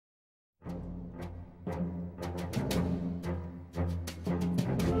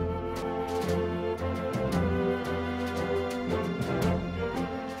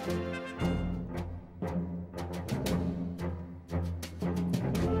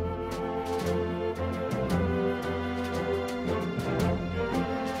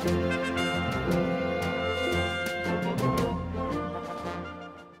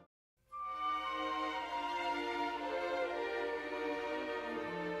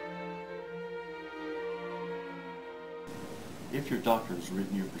If your doctor has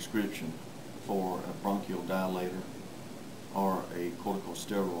written your prescription for a bronchodilator or a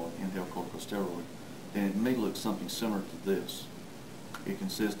corticosteroid, inhaled corticosteroid, then it may look something similar to this. It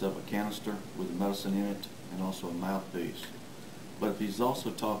consists of a canister with the medicine in it and also a mouthpiece. But if he's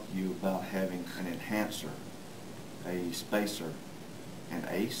also talked to you about having an enhancer, a spacer, an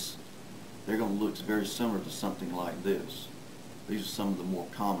ACE, they're going to look very similar to something like this. These are some of the more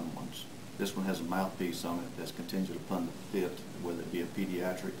common ones. This one has a mouthpiece on it that's contingent upon the fit, whether it be a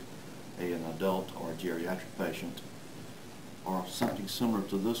pediatric, an adult, or a geriatric patient, or something similar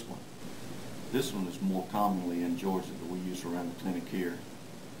to this one. This one is more commonly in Georgia that we use around the clinic here.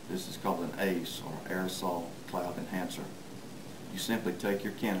 This is called an ACE, or aerosol cloud enhancer. You simply take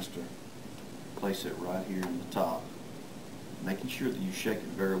your canister, place it right here in the top, making sure that you shake it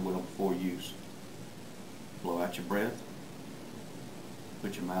very well before use. Blow out your breath.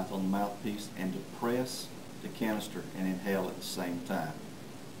 Put your mouth on the mouthpiece and depress the canister and inhale at the same time.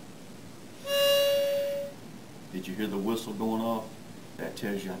 Did you hear the whistle going off? That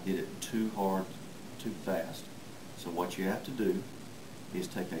tells you I did it too hard, too fast. So what you have to do is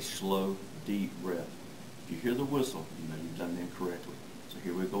take a slow, deep breath. If you hear the whistle, you know you've done it incorrectly. So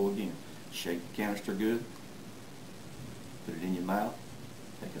here we go again. Shake the canister good. Put it in your mouth.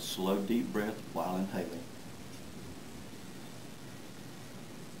 Take a slow, deep breath while inhaling.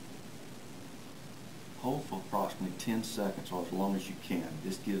 Hold for approximately 10 seconds or as long as you can.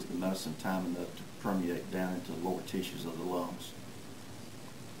 This gives the medicine time enough to permeate down into the lower tissues of the lungs.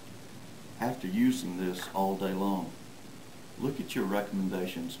 After using this all day long, look at your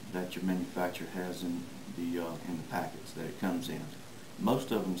recommendations that your manufacturer has in the packets that it comes in.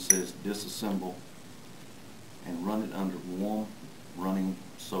 Most of them says disassemble and run it under warm running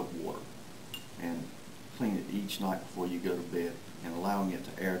soap water and clean it each night before you go to bed and allowing it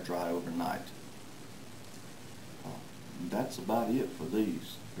to air dry overnight. That's about it for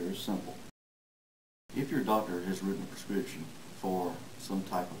these. Very simple. If your doctor has written a prescription for some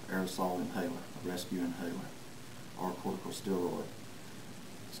type of aerosol inhaler, a rescue inhaler, or a corticosteroid,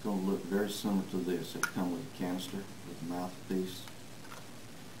 it's going to look very similar to this. It'll come with a canister, with a mouthpiece.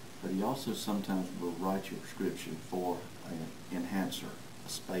 But he also sometimes will write you a prescription for an enhancer, a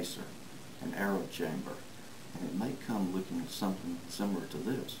spacer, an aero chamber, and it may come looking something similar to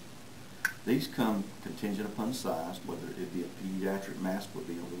this. These come contingent upon size, whether it be a pediatric mask would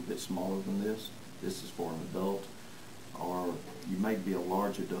be a little bit smaller than this. This is for an adult, or you may be a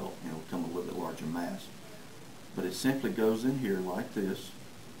large adult and it'll come a little bit larger mask. But it simply goes in here like this,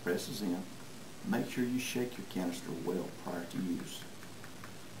 presses in. Make sure you shake your canister well prior to use.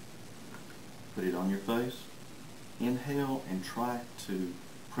 Put it on your face, inhale, and try to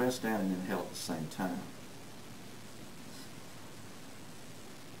press down and inhale at the same time.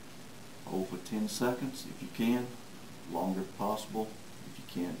 Hold for 10 seconds if you can, longer if possible. If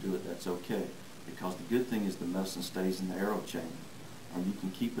you can't do it, that's okay. Because the good thing is the medicine stays in the aero chamber. Or you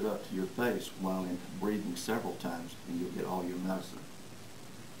can keep it up to your face while breathing several times and you'll get all your medicine.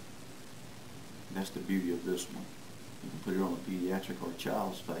 That's the beauty of this one. You can put it on a pediatric or a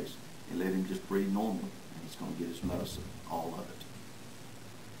child's face and let him just breathe normally and he's going to get his medicine, all of it.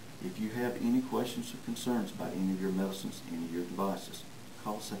 If you have any questions or concerns about any of your medicines, any of your devices,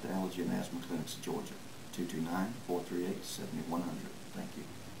 call us at the Allergy and Asthma Clinics of Georgia, 229-438-7100. Thank you.